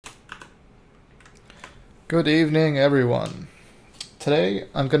Good evening, everyone. Today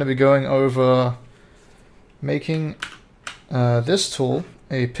I'm going to be going over making this tool,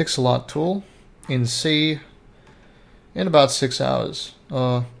 a pixel art tool, in C in about 6 hours,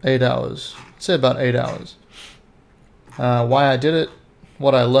 or 8 hours. I'd say about 8 hours. Why I did it,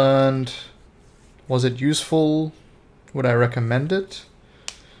 what I learned, was it useful, would I recommend it?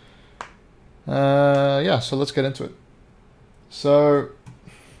 Yeah, so let's get into it. So,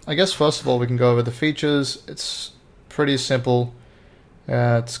 I guess first of all we can go over the features. It's pretty simple.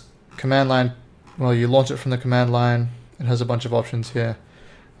 It's command line. Well, you launch it from the command line. It has a bunch of options here.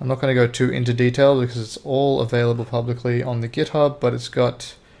 I'm not going to go too into detail because it's all available publicly on the GitHub, but it's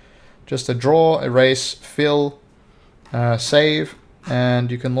got just a draw, erase, fill, save, and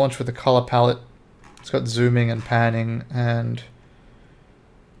you can launch with a color palette. It's got zooming and panning, and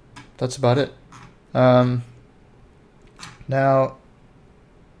that's about it. Now,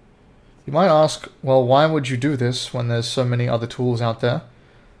 you might ask, well, why would you do this when there's so many other tools out there?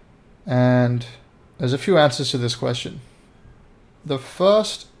 And there's a few answers to this question. The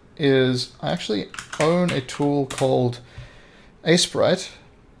first is I actually own a tool called Sprite,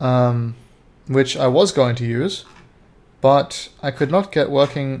 which I was going to use, but I could not get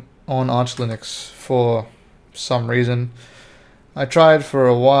working on Arch Linux for some reason. I tried for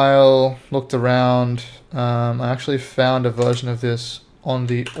a while, looked around. I actually found a version of this on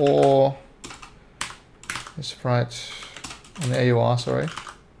the Sprite, on the AUR, sorry.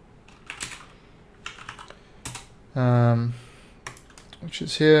 Which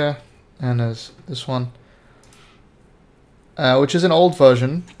is here, and there's this one, which is an old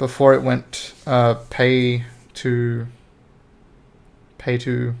version before it went pay to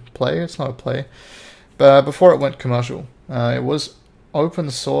play. It's not a play, but before it went commercial. It was open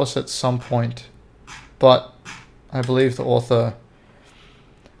source at some point, but I believe the author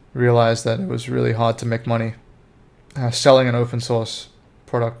realized that it was really hard to make money selling an open source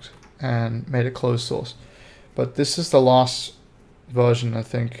product and made it closed source. But this is the last version, I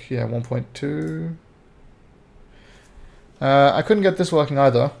think. Yeah, 1.2. I couldn't get this working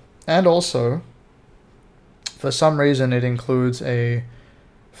either. And also, for some reason, it includes a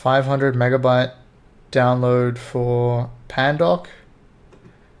 500 megabyte download for Pandoc.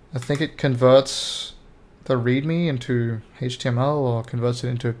 I think it converts the README into HTML or converts it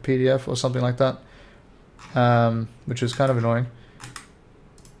into a PDF or something like that, which is kind of annoying.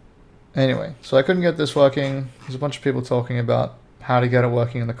 Anyway, so I couldn't get this working. There's a bunch of people talking about how to get it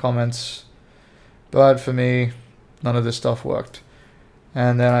working in the comments, but for me, none of this stuff worked.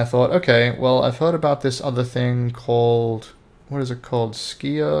 And then I thought, okay, well, I've heard about this other thing called, what is it called?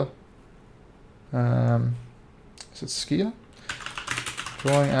 Skia? Is it Skia?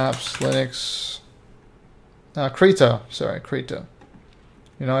 Drawing apps, Linux. Krita, sorry, Krita.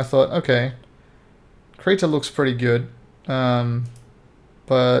 You know, I thought, okay, Krita looks pretty good,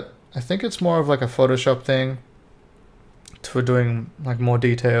 but I think it's more of like a Photoshop thing for doing like more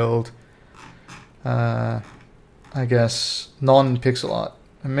detailed, I guess, non-pixel art.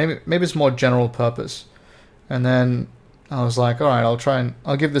 And maybe it's more general purpose. And then I was like, all right,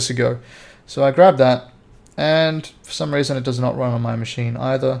 I'll give this a go. So I grabbed that, and for some reason it does not run on my machine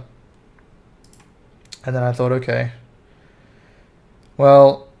either. And then I thought, okay,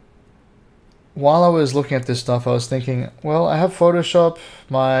 well, while I was looking at this stuff, I was thinking, well, I have Photoshop.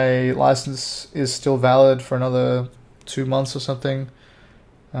 My license is still valid for another 2 months or something.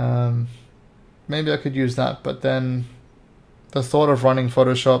 Maybe I could use that. But then the thought of running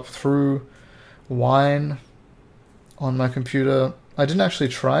Photoshop through Wine on my computer, I didn't actually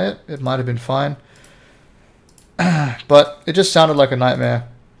try it. It might have been fine. But it just sounded like a nightmare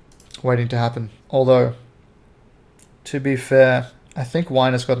waiting to happen. Although, to be fair, I think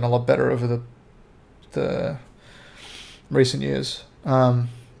Wine has gotten a lot better over the recent years. But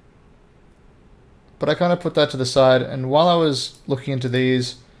I kind of put that to the side, and while I was looking into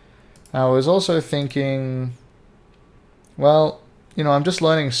these, I was also thinking, well, you know, I'm just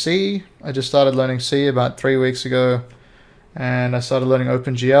learning C. I just started learning C about 3 weeks ago, and I started learning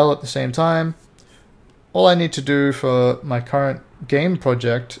OpenGL at the same time. All I need to do for my current game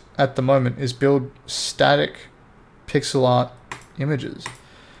project at the moment is build static pixel art images.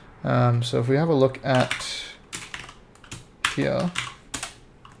 So if we have a look at here,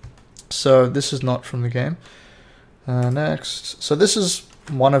 so this is not from the game. Next, so this is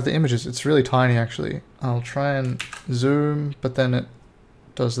one of the images. It's really tiny actually. I'll try and zoom, but then it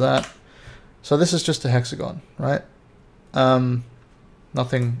does that. So this is just a hexagon, right?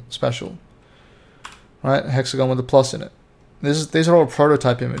 Nothing special, right? A hexagon with a plus in it. These are all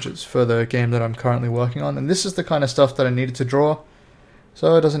prototype images for the game that I'm currently working on, and this is the kind of stuff that I needed to draw,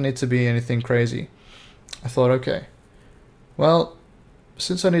 so it doesn't need to be anything crazy. I thought, okay, well,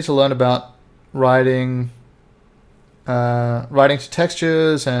 since I need to learn about writing to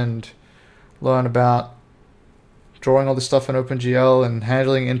textures and learn about drawing all this stuff in OpenGL and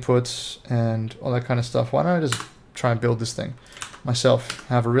handling inputs and all that kind of stuff, why don't I just try and build this thing myself?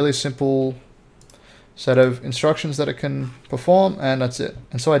 Have a really simple set of instructions that it can perform, and that's it.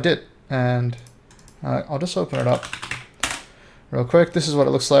 And so I did, and I'll just open it up real quick. This is what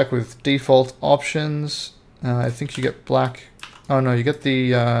it looks like with default options. I think you get black. Oh no, you get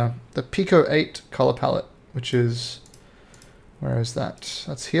the Pico 8 color palette, which is, where is that?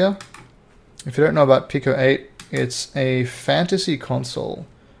 That's here. If you don't know about Pico 8, it's a fantasy console,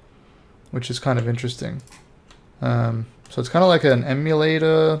 which is kind of interesting. So it's kind of like an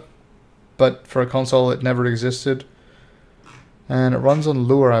emulator, but for a console that never existed. And it runs on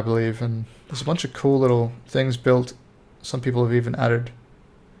Lua, I believe, and there's a bunch of cool little things built. Some people have even added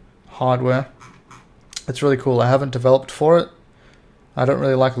hardware. It's really cool. I haven't developed for it. I don't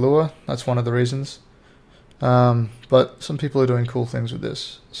really like Lua. That's one of the reasons. But some people are doing cool things with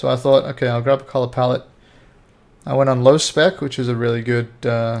this. So I thought, okay, I'll grab a color palette. I went on Low Spec, which is a really good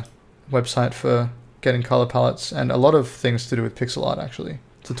website for getting color palettes and a lot of things to do with pixel art, actually,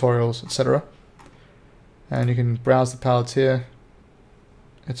 tutorials, etc. And you can browse the palettes here.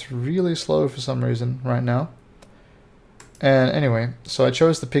 It's really slow for some reason right now. And anyway, so I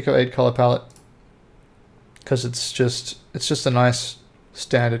chose the Pico 8 color palette because it's just a nice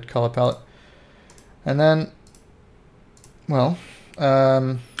standard color palette. And then, well,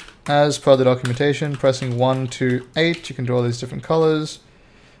 as per the documentation, pressing 1 to 8, you can draw these different colors.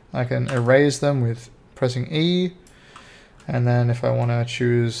 I can erase them with pressing E. And then if I want to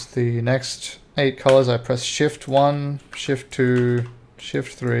choose the next 8 colors, I press Shift 1, Shift 2,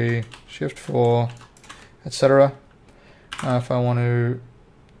 Shift 3, Shift 4, etc. If I want to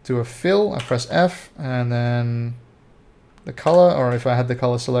do a fill, I press F, and then the color, or if I had the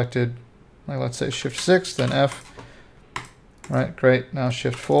color selected, like let's say Shift 6, then F. Right, great. Now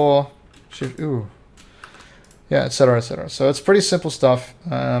Shift 4, Shift, yeah, etc., etc. So it's pretty simple stuff,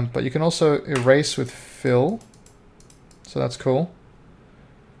 but you can also erase with fill, so that's cool.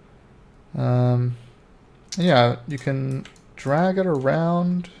 Yeah, you can drag it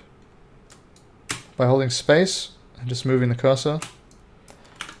around by holding space and just moving the cursor,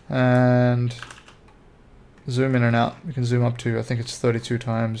 and zoom in and out. You can zoom up to, I think it's 32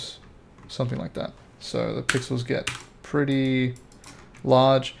 times, something like that. So the pixels get pretty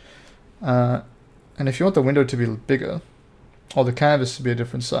large. And if you want the window to be bigger, or the canvas to be a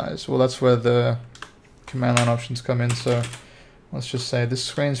different size, well, that's where the command line options come in. So let's just say this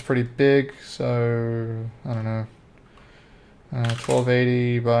screen's pretty big, so I don't know,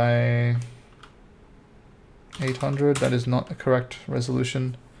 1280 by 800. That is not a correct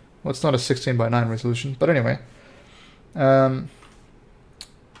resolution. Well, it's not a 16 by 9 resolution, but anyway. So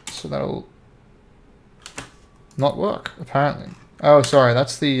that'll not work, apparently. Oh, sorry,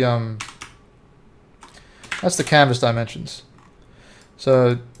 that's the canvas dimensions.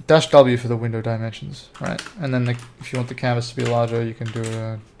 So -W for the window dimensions, right? And then if you want the canvas to be larger, you can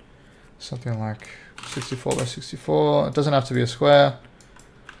do something like 64 by 64. It doesn't have to be a square.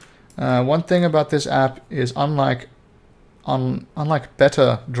 One thing about this app is unlike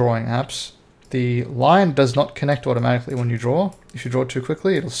better drawing apps, the line does not connect automatically when you draw. If you draw too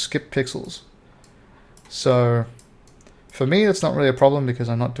quickly, it'll skip pixels. So for me, it's not really a problem because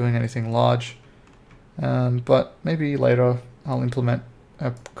I'm not doing anything large. But maybe later I'll implement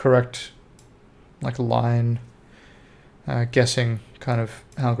a correct, like a line guessing kind of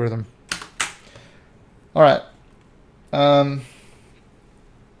algorithm. All right.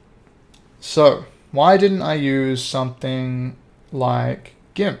 So why didn't I use something like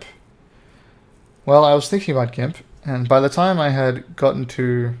GIMP? Well, I was thinking about GIMP, and by the time I had gotten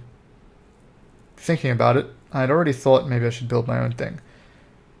to thinking about it, I had already thought maybe I should build my own thing.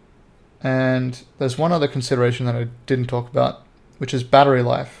 And there's one other consideration that I didn't talk about, which is battery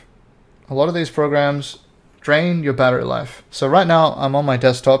life. A lot of these programs drain your battery life. So right now I'm on my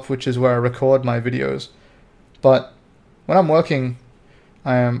desktop, which is where I record my videos. But when I'm working,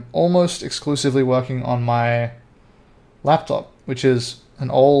 I am almost exclusively working on my laptop, which is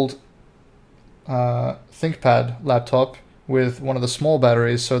an old ThinkPad laptop with one of the small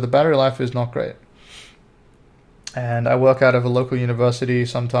batteries, so the battery life is not great. And I work out of a local university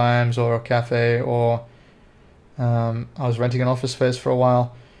sometimes, or a cafe, or I was renting an office space for a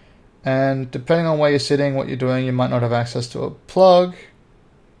while. And depending on where you're sitting, what you're doing, you might not have access to a plug,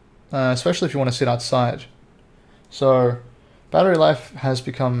 especially if you want to sit outside. So battery life has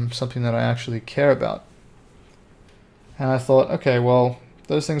become something that I actually care about. And I thought, okay, well,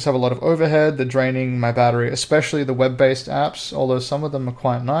 those things have a lot of overhead. They're draining my battery, especially the web-based apps. Although some of them are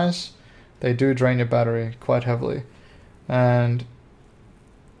quite nice, they do drain your battery quite heavily. And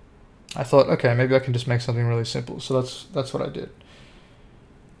I thought, okay, maybe I can just make something really simple. So that's what I did.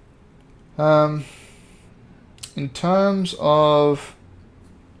 In terms of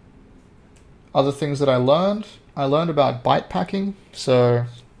other things that I learned about byte packing. So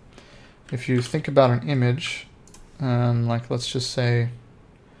if you think about an image, like let's just say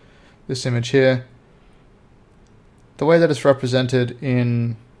this image here, the way that it's represented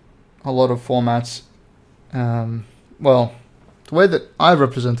in a lot of formats, well, the way that I've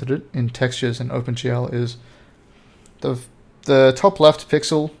represented it in textures in OpenGL is the top left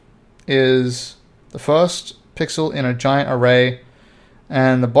pixel is the first pixel in a giant array,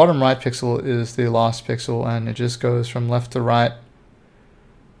 and the bottom right pixel is the last pixel, and it just goes from left to right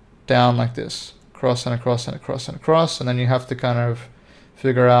down like this, across and across and across and across, and then you have to kind of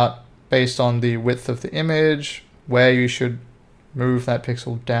figure out, based on the width of the image, where you should move that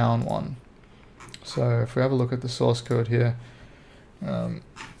pixel down one. So if we have a look at the source code here,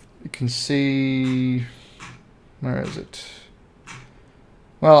 you can see, where is it?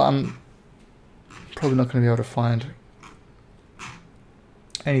 Well, I'm probably not going to be able to find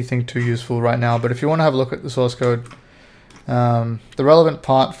anything too useful right now, but if you want to have a look at the source code, the relevant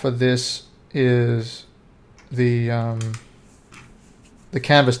part for this is the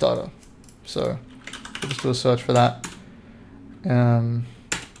canvas data. So we'll just do a search for that.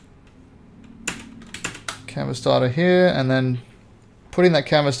 Canvas data here, and then putting that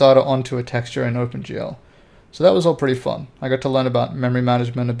canvas data onto a texture in OpenGL. So that was all pretty fun. I got to learn about memory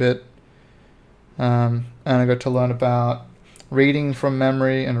management a bit, and I got to learn about reading from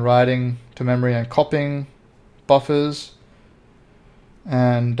memory and writing to memory and copying buffers.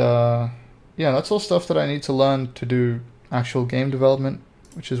 And yeah, that's all stuff that I need to learn to do actual game development,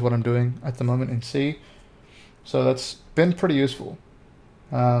 which is what I'm doing at the moment in C. So that's been pretty useful.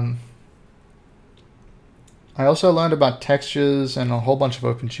 I also learned about textures and a whole bunch of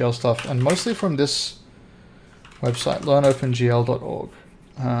OpenGL stuff, and mostly from this website, learnopengl.org.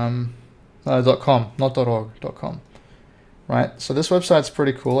 .com, not .org, .com. Right, so this website's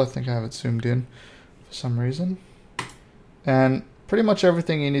pretty cool. I think I have it zoomed in for some reason. And pretty much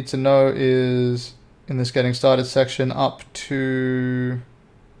everything you need to know is in this getting started section up to,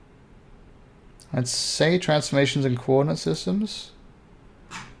 I'd say, transformations and coordinate systems.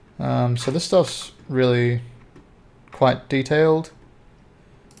 So this stuff's really quite detailed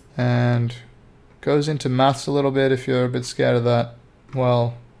and goes into maths a little bit. If you're a bit scared of that,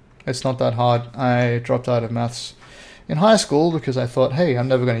 well, it's not that hard. I dropped out of maths in high school because I thought, hey, I'm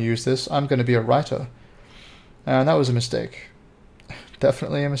never going to use this. I'm going to be a writer. And that was a mistake.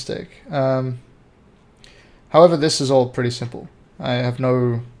 Definitely a mistake. However, this is all pretty simple. I have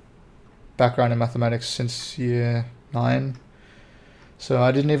no background in mathematics since year 9. So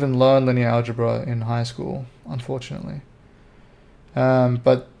I didn't even learn linear algebra in high school, unfortunately.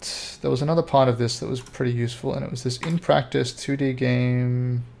 But there was another part of this that was pretty useful, and it was this in practice 2D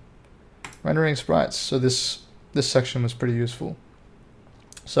game rendering sprites. So this section was pretty useful.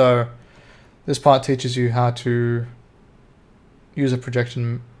 So this part teaches you how to use a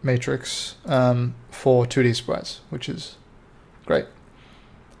projection matrix for 2D sprites, which is great.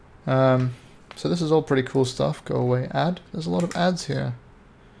 So this is all pretty cool stuff. Go away, ad. There's a lot of ads here.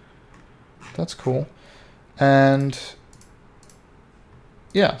 That's cool. And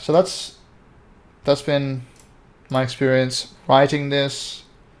yeah, so that's been my experience writing this.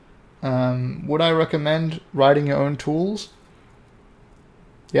 Would I recommend writing your own tools?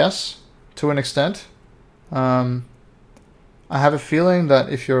 Yes, to an extent. I have a feeling that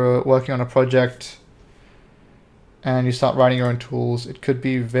if you're working on a project and you start writing your own tools, it could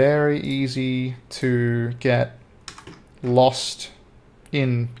be very easy to get lost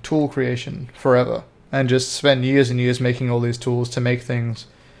in tool creation forever and just spend years and years making all these tools to make things,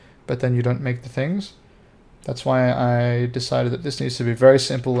 but then you don't make the things. That's why I decided that this needs to be very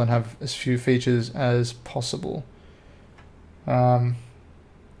simple and have as few features as possible. I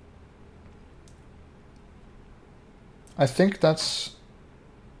think that's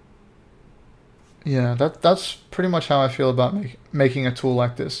pretty much how I feel about making a tool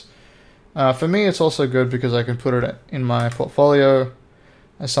like this. For me, it's also good because I can put it in my portfolio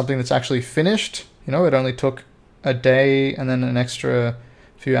as something that's actually finished. You know, it only took a day and then an extra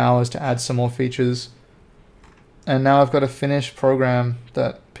few hours to add some more features. And now I've got a finished program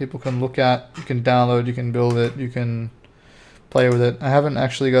that people can look at, you can download, you can build it, you can play with it. I haven't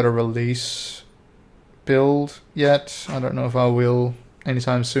actually got a release build yet. I don't know if I will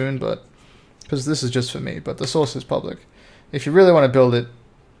anytime soon, but because this is just for me, but the source is public. if you really want to build it,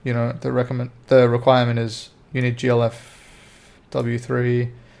 you know, the requirement is you need GLF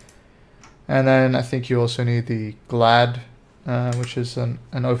W3, and then I think you also need the GLAD, which is an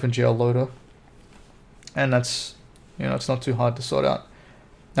OpenGL loader, and that's, you know, it's not too hard to sort out.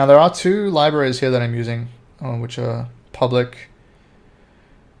 Now there are two libraries here that I'm using, which are public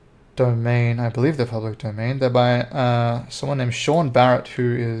domain. I believe they're public domain. They're by someone named Sean Barrett,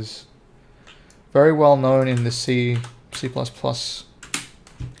 who is very well known in the C++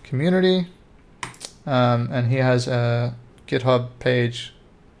 community, and he has a GitHub page,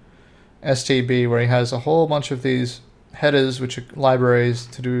 STB, where he has a whole bunch of these headers, which are libraries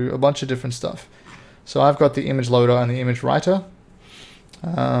to do a bunch of different stuff. So I've got the image loader and the image writer.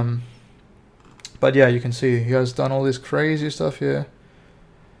 But yeah, you can see he has done all this crazy stuff here,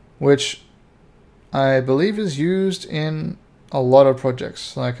 which I believe is used in a lot of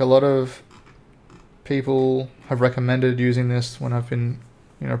projects. Like, a lot of people have recommended using this when I've been,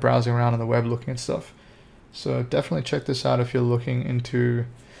 you know, browsing around on the web looking at stuff. So definitely check this out if you're looking into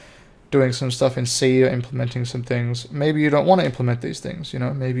doing some stuff in C or implementing some things. Maybe you don't want to implement these things, you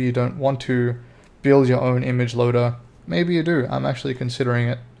know, maybe you don't want to build your own image loader. Maybe you do. I'm actually considering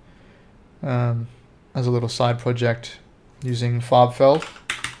it as a little side project using Farbfeld,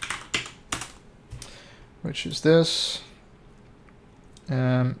 which is this.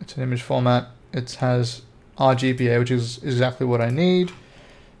 It's an image format. It has RGBA, which is exactly what I need,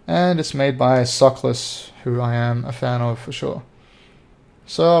 and it's made by Sockless, who I am a fan of for sure.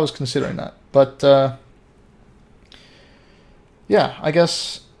 So I was considering that, but yeah, I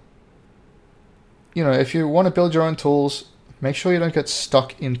guess, you know, if you want to build your own tools, make sure you don't get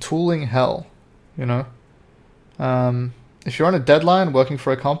stuck in tooling hell, you know. If you're on a deadline working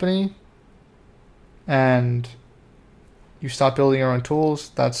for a company and you start building your own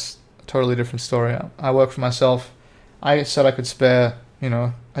tools, that's a totally different story. I work for myself. I said I could spare, you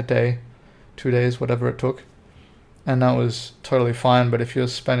know, a day, 2 days, whatever it took, and that was totally fine. But if you're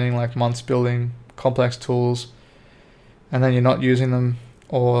spending like months building complex tools and then you're not using them,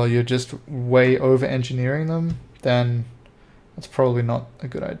 or you're just way over engineering them, then that's probably not a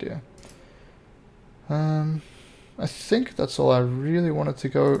good idea. I think that's all I really wanted to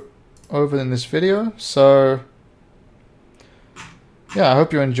go over in this video. So yeah, I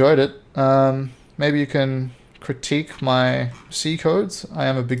hope you enjoyed it. Maybe you can critique my C codes. I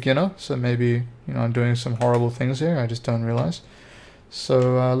am a beginner, so maybe, you know, I'm doing some horrible things here. I just don't realize.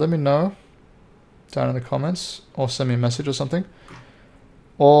 So let me know down in the comments, or send me a message or something,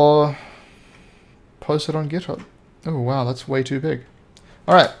 or post it on GitHub. Oh wow, that's way too big.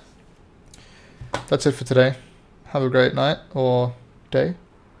 Alright, that's it for today. Have a great night or day.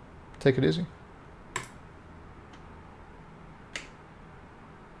 Take it easy.